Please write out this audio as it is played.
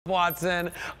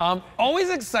Watson, always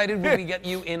excited when we get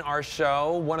you in our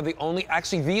show. One of the only,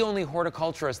 actually the only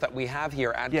horticulturist that we have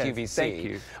here at QVC. Thank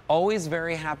you. Always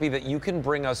very happy that you can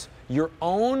bring us your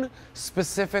own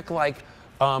specific,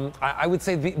 I would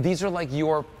say these are like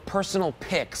your personal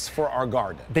picks for our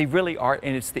garden. They really are,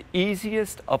 and it's the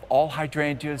easiest of all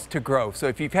hydrangeas to grow. So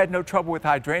if you've had no trouble with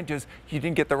hydrangeas, you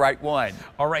didn't get the right one.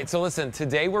 All right, so listen,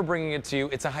 today we're bringing it to you.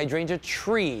 It's a hydrangea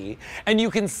tree, and you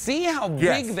can see how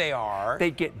big they are. They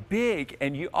get big,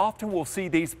 and you often will see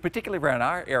these, particularly around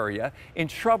our area, in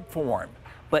shrub form,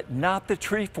 but not the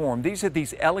tree form. These are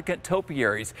these elegant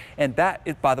topiaries, and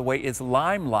that, by the way, is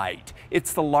limelight.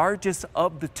 It's the largest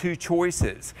of the two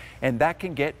choices, and that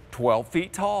can get 12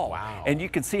 feet tall. Wow. And you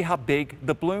can see how big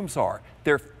the blooms are.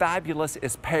 They're fabulous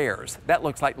as pears. That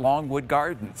looks like longwood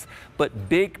gardens, but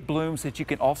big blooms that you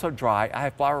can also dry. I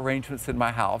have flower arrangements in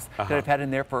my house that I've had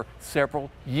in there for several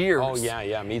years. Oh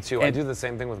yeah, me too. And I do the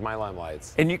same thing with my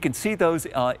limelights. And you can see those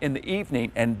in the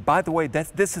evening. And by the way,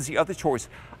 this is the other choice.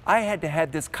 I had to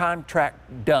have this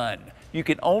contract done. You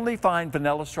can only find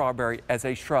vanilla strawberry as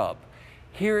a shrub.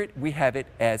 Here we have it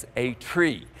as a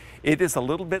tree. It is a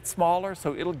little bit smaller,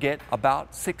 so it'll get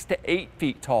about 6 to 8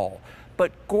 feet tall.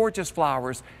 But gorgeous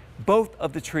flowers. Both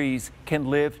of the trees can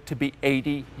live to be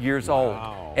 80 years old,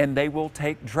 and they will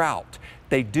take drought.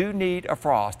 They do need a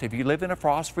frost. If you live in a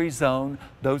frost-free zone,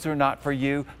 those are not for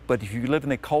you. But if you live in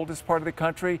the coldest part of the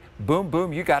country, boom,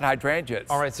 boom, you got hydrangeas.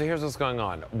 All right, so here's what's going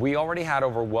on. We already had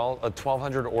over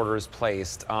 1,200 orders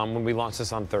placed when we launched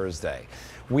this on Thursday.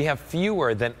 We have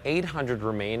fewer than 800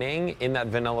 remaining in that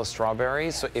vanilla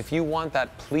strawberry. So if you want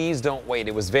that, please don't wait.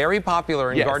 It was very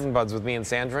popular in Garden Buds with me and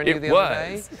Sandra and you the other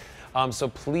day. So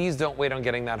please don't wait on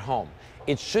getting that home.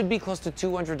 It should be close to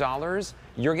 $200.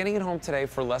 You're getting it home today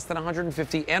for less than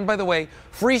 $150. And by the way,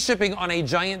 free shipping on a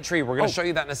giant tree. We're going to show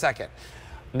you that in a second.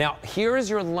 Now, here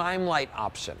is your limelight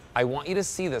option. I want you to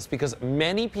see this because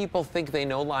many people think they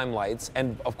know limelights,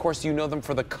 and of course you know them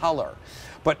for the color.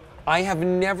 But I have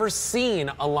never seen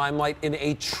a limelight in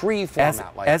a tree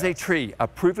format like this. As a tree, a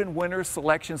proven winner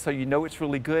selection, so you know it's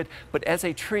really good. But as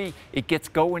a tree, it gets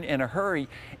going in a hurry.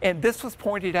 And this was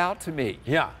pointed out to me.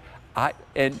 Yeah.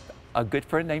 And a good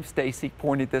friend named Stacy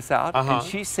pointed this out, and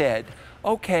she said,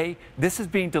 okay, this is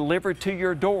being delivered to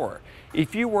your door.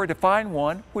 If you were to find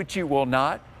one, which you will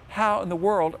not, how in the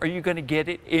world are you going to get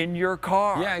it in your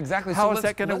car? Yeah, exactly. How is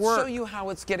that going to work? Let's show you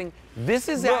how it's getting. This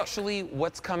is actually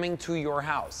what's coming to your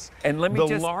house. And let me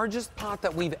the largest pot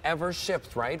that we've ever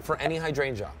shipped, right, for any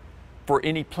hydrangea. For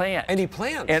any plant. Any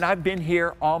plant. And I've been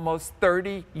here almost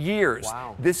 30 years.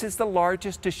 Wow. This is the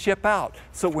largest to ship out.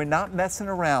 So we're not messing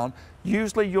around.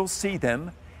 Usually you'll see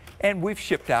them, and we've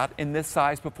shipped out in this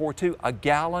size before too, a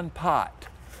gallon pot.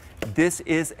 This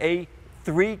is a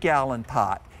 3-gallon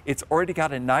pot. It's already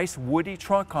got a nice woody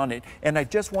trunk on it, and I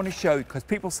just want to show you, because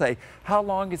people say, how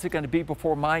long is it going to be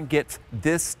before mine gets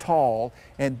this tall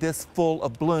and this full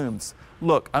of blooms?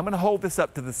 Look, I'm going to hold this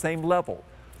up to the same level.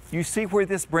 You see where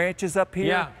this branches up here?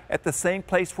 Yeah. At the same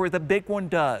place where the big one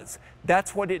does.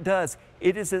 That's what it does.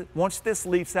 It is, once this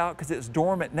leaves out, because it's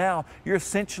dormant now, you're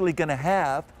essentially going to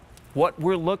have what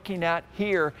we're looking at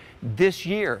here this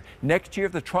year. Next year,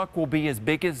 the trunk will be as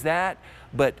big as that,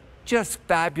 but just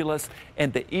fabulous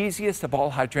and the easiest of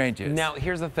all hydrangeas. Now,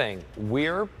 here's the thing. We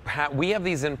have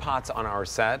these in pots on our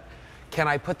set. Can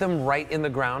I put them right in the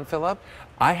ground, Phillip?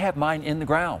 I have mine in the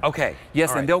ground. Okay.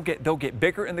 Yes, and they'll get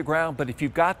bigger in the ground, but if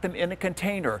you've got them in a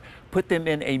container, put them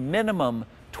in a minimum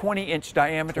 20-inch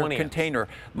diameter container.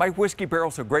 My whiskey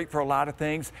barrels are great for a lot of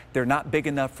things. They're not big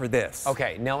enough for this.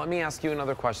 Okay, now let me ask you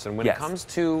another question. When it comes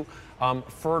to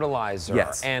fertilizer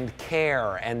and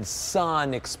care and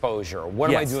sun exposure,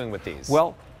 what am I doing with these?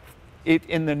 Well,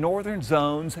 in the northern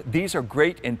zones, these are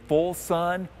great in full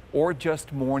sun or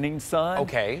just morning sun.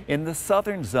 Okay. In the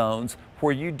southern zones,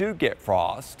 where you do get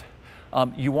frost,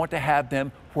 you want to have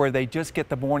them where they just get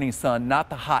the morning sun, not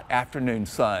the hot afternoon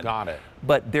sun. Got it.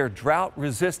 But they're drought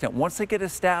resistant. Once they get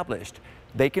established,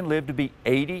 they can live to be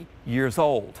 80 years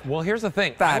old. Well, here's the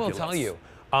thing. Fabulous. I will tell you,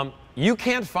 you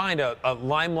can't find a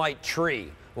limelight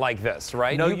tree like this,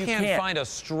 right? No, you can't find a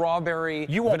strawberry,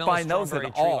 you won't vanilla find those strawberry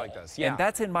at tree all. like this. Yeah. And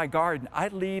that's in my garden. I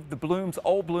leave the blooms,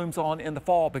 old blooms on in the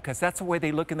fall because that's the way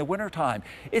they look in the wintertime.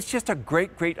 It's just a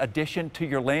great, great addition to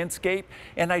your landscape.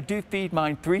 And I do feed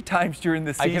mine 3 times during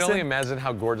the season. I can only imagine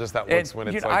how gorgeous that looks when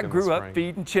it's like I in grew the up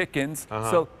feeding chickens.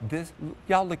 So this,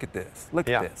 y'all look at this. Look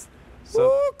at this. So,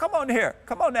 ooh, come on here.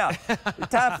 Come on now.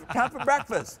 time for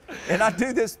breakfast. And I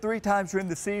do this 3 times during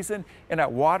the season, and I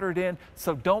water it in.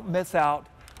 So don't miss out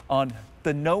on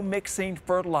the no mixing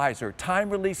fertilizer, time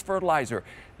release fertilizer.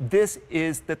 This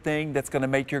is the thing that's going to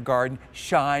make your garden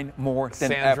shine more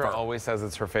than ever. Sandra always says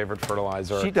it's her favorite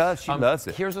fertilizer. She does. She loves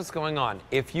it. Here's what's going on.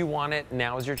 If you want it,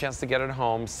 now is your chance to get it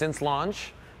home. Since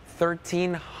launch,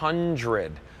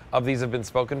 1,300 of these have been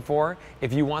spoken for.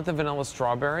 If you want the vanilla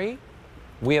strawberry,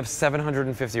 we have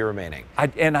 750 remaining.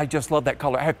 And I just love that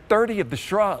color. I have 30 of the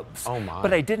shrubs. Oh my.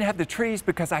 But I didn't have the trees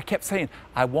because I kept saying,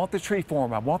 I want the tree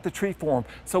form, I want the tree form.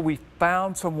 So we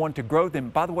found someone to grow them.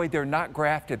 By the way, they're not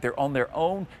grafted. They're on their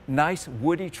own nice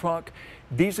woody trunk.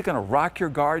 These are gonna rock your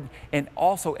garden and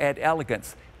also add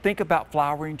elegance. Think about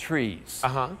flowering trees.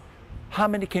 How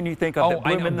many can you think of that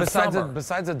bloom in the summer?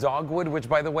 Besides a dogwood, which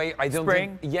by the way, I don't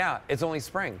Spring? think, yeah, it's only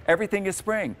spring. Everything is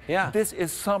spring. Yeah. This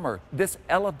is summer. This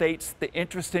elevates the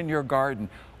interest in your garden.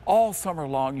 All summer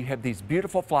long, you have these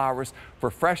beautiful flowers,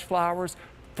 for fresh flowers,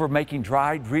 for making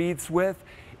dried wreaths with.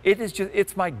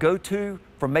 It's my go-to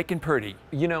for making pretty.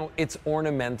 You know, it's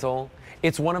ornamental.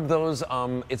 It's one of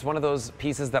those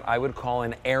pieces that I would call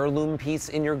an heirloom piece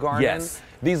in your garden. Yes.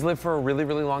 These live for a really,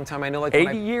 really long time. I know, like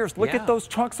 80 years. Look at those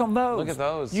trunks on those. Look at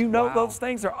those. You know Wow. those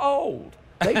things are old.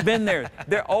 They've been there.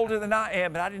 They're older than I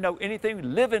am, and I didn't know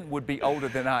anything living would be older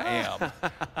than I am.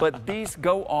 But these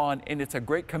go on, and it's a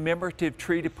great commemorative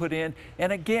tree to put in.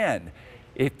 And again,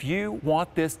 if you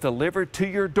want this delivered to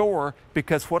your door,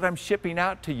 because what I'm shipping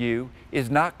out to you is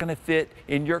not going to fit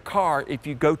in your car if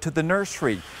you go to the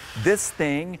nursery. This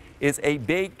thing is a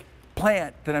big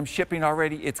plant that I'm shipping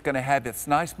already. It's going to have its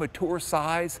nice mature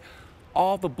size,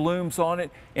 all the blooms on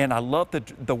it, and I love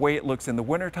the way it looks in the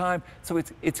wintertime. So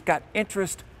it's got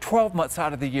interest 12 months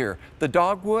out of the year. The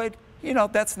dogwood, you know,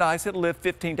 that's nice. It'll live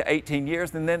 15 to 18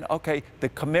 years, and then, okay, the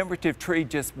commemorative tree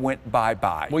just went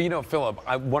bye-bye. Well, you know, Philip,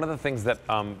 one of the things that,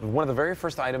 one of the very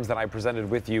first items that I presented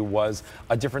with you was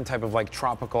a different type of like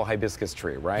tropical hibiscus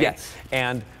tree, right? Yes.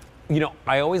 And you know,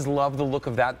 I always love the look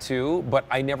of that too, but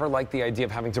I never liked the idea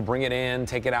of having to bring it in,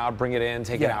 take it out, bring it in,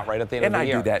 take it out right at the end of the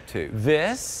year. And I do that too.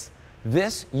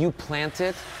 This, you plant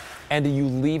it and you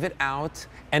leave it out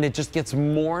and it just gets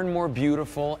more and more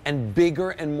beautiful and bigger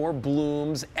and more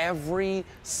blooms every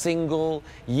single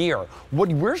year. What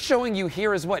we're showing you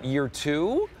here is what, year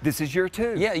 2? This is year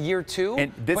 2. Yeah, year 2.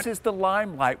 And this is the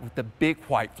limelight with the big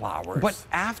white flowers. But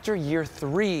after year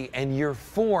 3 and year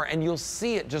 4, and you'll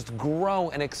see it just grow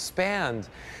and expand.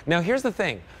 Now here's the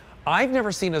thing, I've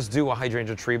never seen us do a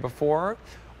hydrangea tree before.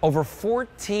 Over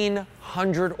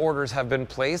 1,400 orders have been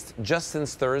placed just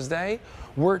since Thursday.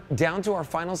 We're down to our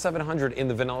final 700 in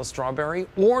the vanilla strawberry.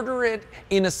 Order it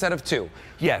in a set of 2.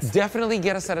 Yes. Definitely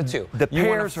get a set of 2. The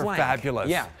pairs are fabulous.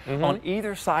 Yeah. On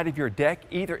either side of your deck,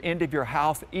 either end of your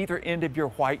house, either end of your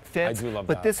white fence. I do love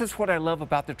that. But this is what I love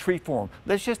about the tree form.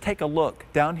 Let's just take a look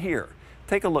down here.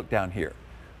 Take a look down here.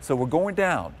 So we're going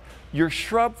down. Your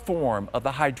shrub form of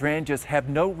the hydrangeas have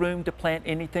no room to plant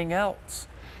anything else.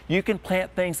 You can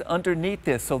plant things underneath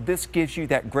this, so this gives you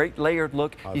that great layered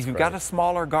look. If you've got a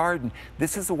smaller garden,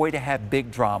 this is a way to have big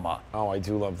drama. Oh, I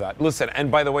do love that. Listen, and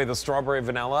by the way, the strawberry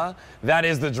vanilla, that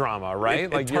is the drama,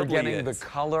 right? Like you're getting the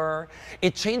color.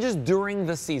 It changes during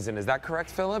the season. Is that correct,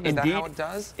 Philip? Is that how it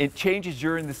does? It changes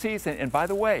during the season. And by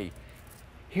the way,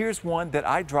 here's one that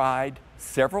I dried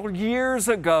several years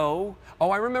ago. Oh,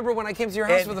 I remember when I came to your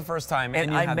house for the first time and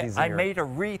you had these in I made a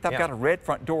wreath. I've got a red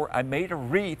front door. I made a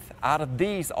wreath out of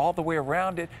these all the way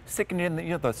around it, sticking in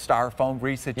the, the styrofoam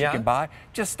wreaths that you can buy.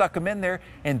 Just stuck them in there,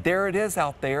 and there it is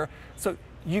out there. So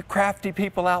you crafty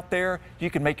people out there,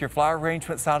 you can make your flower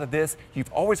arrangements out of this.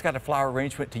 You've always got a flower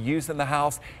arrangement to use in the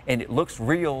house, and it looks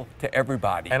real to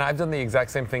everybody. And I've done the exact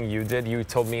same thing you did. You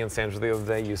told me and Sandra the other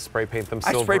day you spray paint them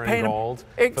silver and gold.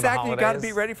 Exactly, you got to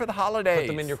be ready for the holidays. Put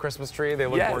them in your Christmas tree. They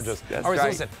look gorgeous. All right, so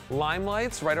listen,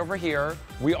 limelights right over here.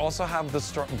 We also have the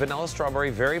vanilla strawberry,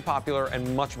 very popular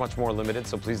and much, much more limited,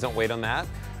 so please don't wait on that.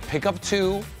 Pick up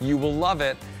 2, you will love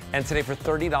it. And today for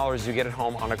 $30, you get it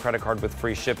home on a credit card with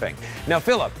free shipping. Now,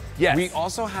 Philip, we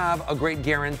also have a great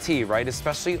guarantee, right?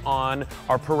 Especially on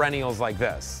our perennials like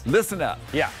this. Listen up.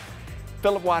 Yeah.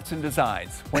 Phillip Watson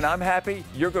Designs. When I'm happy,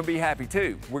 you're going to be happy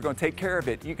too. We're going to take care of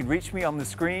it. You can reach me on the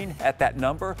screen at that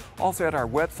number, also at our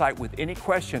website with any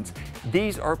questions.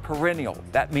 These are perennial.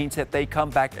 That means that they come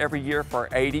back every year for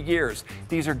 80 years.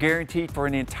 These are guaranteed for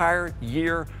an entire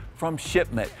year from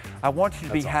shipment. I want you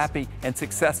to be happy and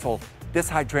successful. This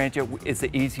hydrangea is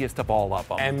the easiest of all of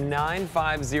them.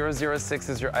 M95006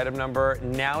 is your item number.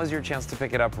 Now is your chance to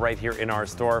pick it up right here in our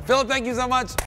store. Philip, thank you so much.